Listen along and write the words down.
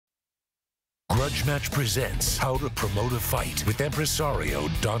Grudge Match presents How to Promote a Fight with impresario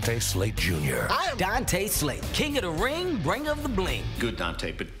Dante Slate Jr. I am Dante Slate, king of the ring, bringer of the bling. Good,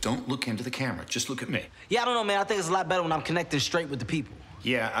 Dante, but don't look into the camera. Just look at me. Yeah, I don't know, man. I think it's a lot better when I'm connected straight with the people.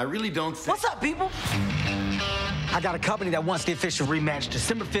 Yeah, I really don't think... What's up, people? I got a company that wants the official rematch,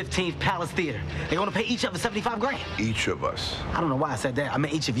 December 15th, Palace Theater. They're gonna pay each of us 75 grand. Each of us? I don't know why I said that. I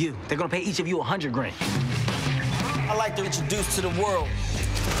meant each of you. They're gonna pay each of you 100 grand. I'd like to introduce to the world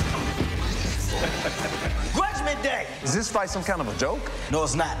Grudge Day. Is this fight some kind of a joke? No,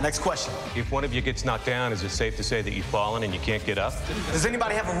 it's not. Next question. If one of you gets knocked down, is it safe to say that you've fallen and you can't get up? Does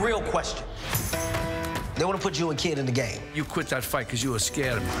anybody have a real question? They want to put you and Kid in the game. You quit that fight because you were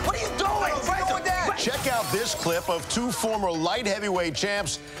scared of me. What are you doing? Check out this clip of two former light heavyweight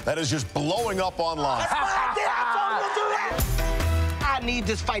champs that is just blowing up online. That's what I did. I told him to do that. I need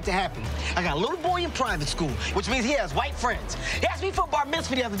this fight to happen. I got a little boy in private school, which means he has white friends. He asked me for a bar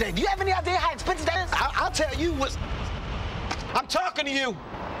mitzvah the other day. Do you have any idea how expensive that is? I'll tell you what. I'm talking to you.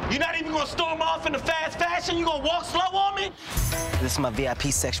 You're not even gonna storm off in the fast fashion? You gonna walk slow on me? This is my VIP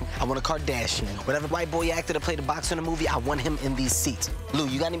section. I want a Kardashian. Whatever white boy actor that played the boxer in the movie, I want him in these seats. Lou,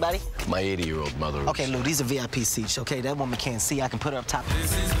 you got anybody? My 80-year-old mother. Okay, Lou, these are VIP seats, okay? That woman can't see. I can put her up top.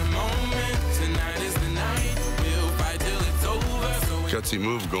 This is the moment. Tonight is the night. We'll fight till it's over. Gutsy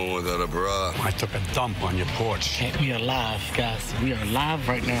move going without a bra. I took a dump on your porch. We are live, guys. We are live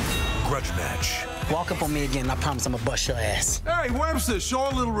right now. Grudge Match. Walk up on me again, and I promise I'm gonna bust your ass. Hey, Webster, show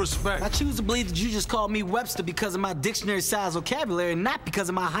a little respect. I choose to believe that you just called me Webster because of my dictionary-size vocabulary, not because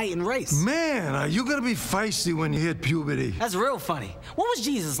of my height and race. Man, are you gonna be feisty when you hit puberty? That's real funny. What was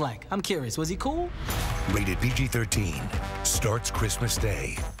Jesus like? I'm curious. Was he cool? Rated PG-13. Starts Christmas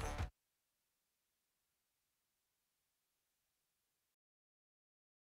Day.